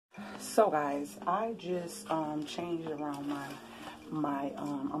So guys, I just changed around my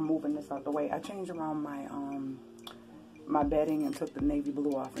I'm moving this out the way. I changed around my my bedding and took the navy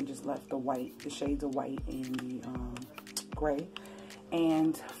blue off and just left the white, the shades of white and the gray.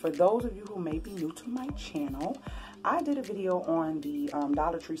 And for those of you who may be new to my channel, I did a video on the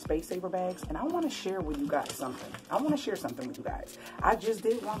Dollar Tree Space Saver bags, and I want to share with you guys something. I want to share something with you guys. I just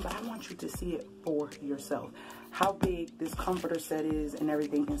did one, but I want you to see it for yourself. How big this comforter set is and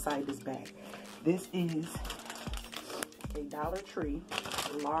everything inside this bag. This is a Dollar Tree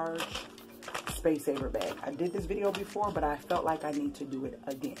large Space Saver bag. I did this video before, but I felt like I need to do it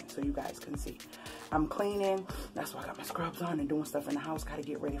again so you guys can see. I'm cleaning. That's why I got my scrubs on and doing stuff in the house. Got to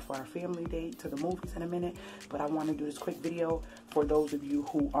get ready for our family date to the movies in a minute. But I want to do this quick video for those of you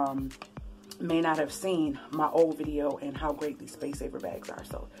who may not have seen my old video and how great these Space Saver bags are.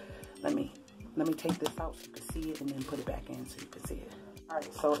 So let me take this out so you can see it and then put it back in so you can see it. All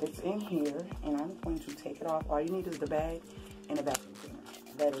right, so it's in here and I'm going to take it off. All you need is the bag and a vacuum cleaner.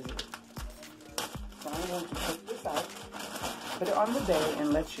 That is it. So I'm going to take this out, put it on the bed,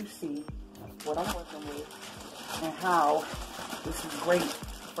 and let you see what I'm working with and how this is great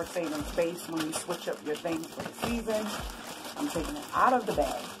for saving space when you switch up your things for the season. I'm taking it out of the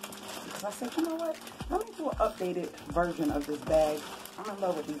bag because I said, you know what? Let me do an updated version of this bag. I'm in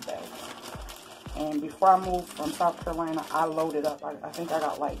love with these bags. And before I moved from South Carolina, I loaded up. I think I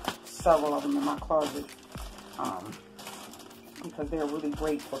got like several of them in my closet because they're really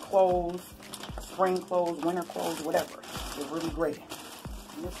great for clothes. Spring clothes, winter clothes, whatever. They're really great.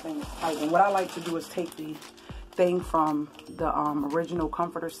 And this thing is tight. And what I like to do is take the thing from the original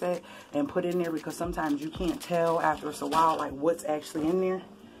comforter set and put it in there because sometimes you can't tell after it's a while like what's actually in there.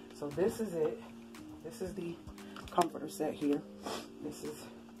 So this is it. This is the comforter set here. This is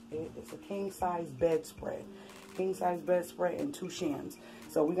it. It's a king size bedspread. King size bedspread and 2 shams.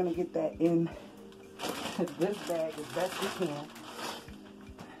 So we're going to get that in this bag as best we can.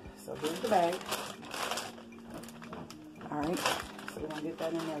 So here's the bag. Alright, so we're going to get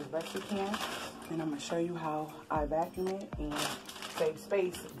that in there as best we can. And I'm going to show you how I vacuum it and save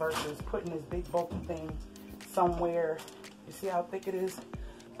space versus putting this big bulky thing somewhere. You see how thick it is?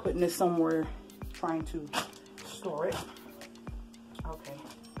 Putting it somewhere, trying to store it. Okay,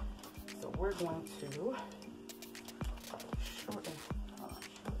 so we're going to shorten.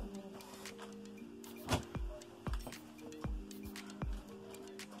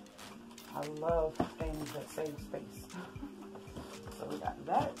 I love things that save space. So we got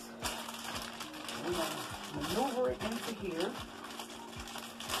that. We're going to maneuver it into here.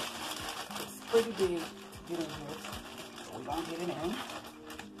 It's pretty big to get in here. So we're going to get it in.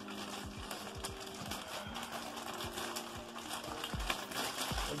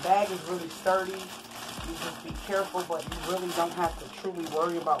 The bag is really sturdy. You just be careful, but you really don't have to truly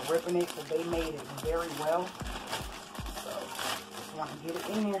worry about ripping it because they made it very well. So just want to get it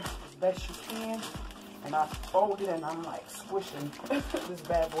in there best you can, and I fold it and I'm like squishing this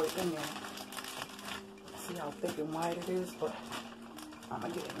bad boy in there. See how thick and wide it is, but I'm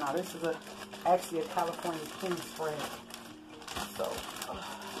gonna get it. Now this is actually a California king spread, so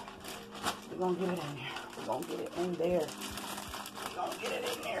we're gonna get it in there. We're gonna get it in there. We're gonna get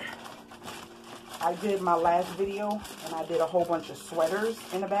it in there. I did my last video and I did a whole bunch of sweaters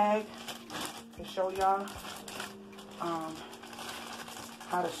in the bag to show y'all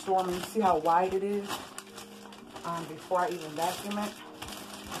how to store them. You see how wide it is before I even vacuum it.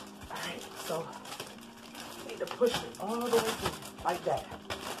 Alright, so I need to push it all the way through like that.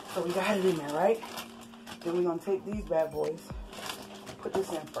 So we got it in there, right? Then we're going to take these bad boys, put this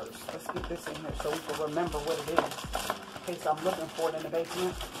in first. Let's get this in here so we can remember what it is in case I'm looking for it in the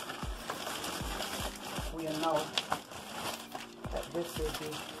basement. We'll know that this is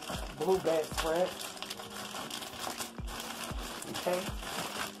the blue bedspread. Okay.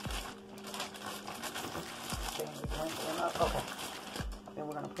 Okay. Then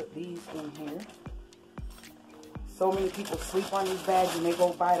we're going to put these in here. So many people sleep on these bags and they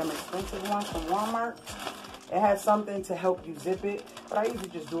go buy them expensive ones from Walmart. It has something to help you zip it, but I usually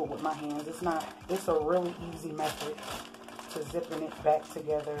just do it with my hands. It's a really easy method to zipping it back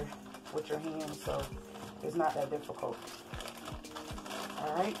together with your hands, so it's not that difficult.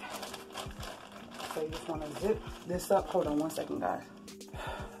 Alright. So you just want to zip this up. Hold on one second, guys.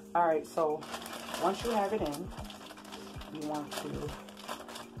 Alright, so once you have it in, you want to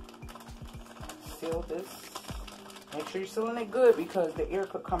seal this. Make sure you're sealing it good because the air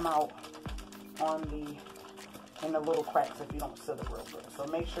could come out in the little cracks if you don't seal it real good. So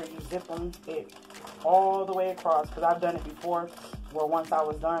make sure you zip it all the way across because I've done it before where once I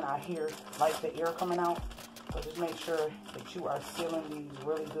was done, I hear like the air coming out. So just make sure that you are sealing these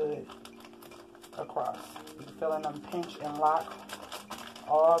really good across. You're feeling them pinch and lock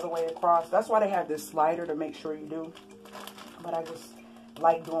all the way across. That's why they have this slider to make sure you do. But I just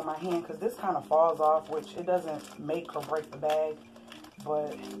like doing my hand because this kind of falls off, which it doesn't make or break the bag.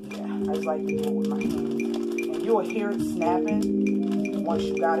 But yeah, I just like to do it with my hand. And you'll hear it snapping once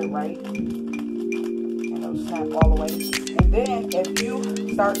you got it right. And it'll snap all the way. And then if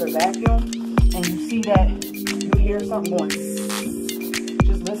you start the vacuum and you see that you hear something going,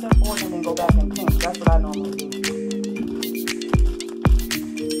 just listen for it and then go back and pinch. That's what I normally do.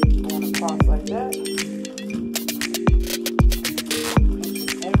 Going across like that.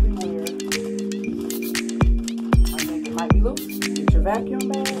 Pinch everywhere. I think it might be loose. Get your vacuum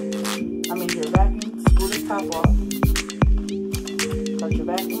bag. Your vacuum. Screw the top off. Cut your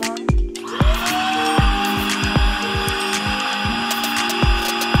vacuum on.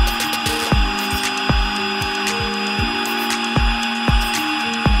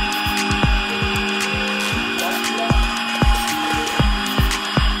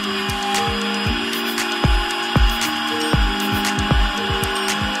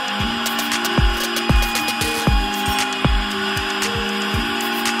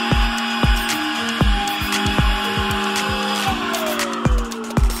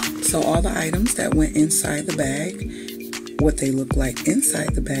 So all the items that went inside the bag, what they look like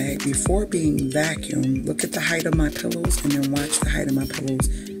inside the bag before being vacuumed. Look at the height of my pillows and then watch the height of my pillows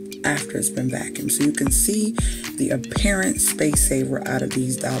after it's been vacuumed. So you can see the apparent space saver out of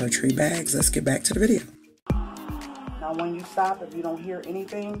these Dollar Tree bags. Let's get back to the video. Now when you stop, if you don't hear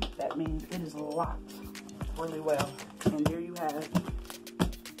anything, that means it is locked really well. And there you have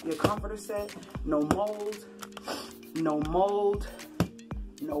your comforter set. No mold, no mold.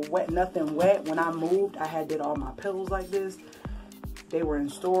 No wet, nothing wet. When I moved, I did all my pillows like this. They were in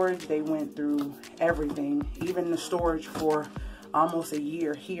storage. They went through everything, even the storage for almost a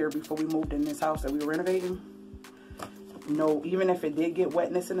year here before we moved in this house that we were renovating. No, even if it did get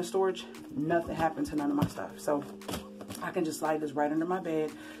wetness in the storage, nothing happened to none of my stuff. So I can just slide this right under my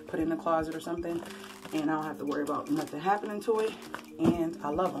bed, put it in the closet or something, and I don't have to worry about nothing happening to it. And I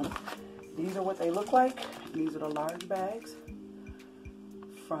love them. These are what they look like. These are the large bags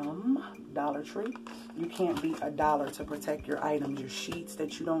from Dollar Tree. You can't beat $1 to protect your items, your sheets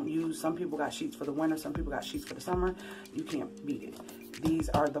that you don't use. Some people got sheets for the winter, some people got sheets for the summer. You can't beat it. These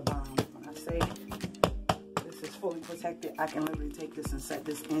are the bomb. When I say this is fully protected, I can literally take this and set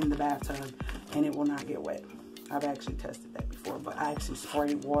this in the bathtub and it will not get wet. I've actually tested that before, but I actually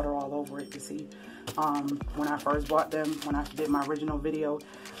sprayed water all over it to see. When I first bought them, when I did my original video,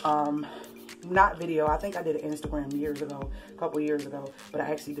 I think I did an Instagram years ago, a couple years ago, but I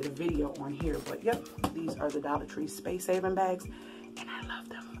actually did a video on here. But yep, these are the Dollar Tree space saving bags, and I love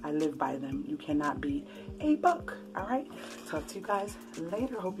them. I live by them. You cannot beat $1. All right, talk to you guys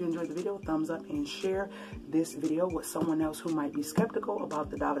later. Hope you enjoyed the video. Thumbs up and share this video with someone else who might be skeptical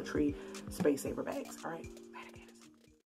about the Dollar Tree space saver bags. All right.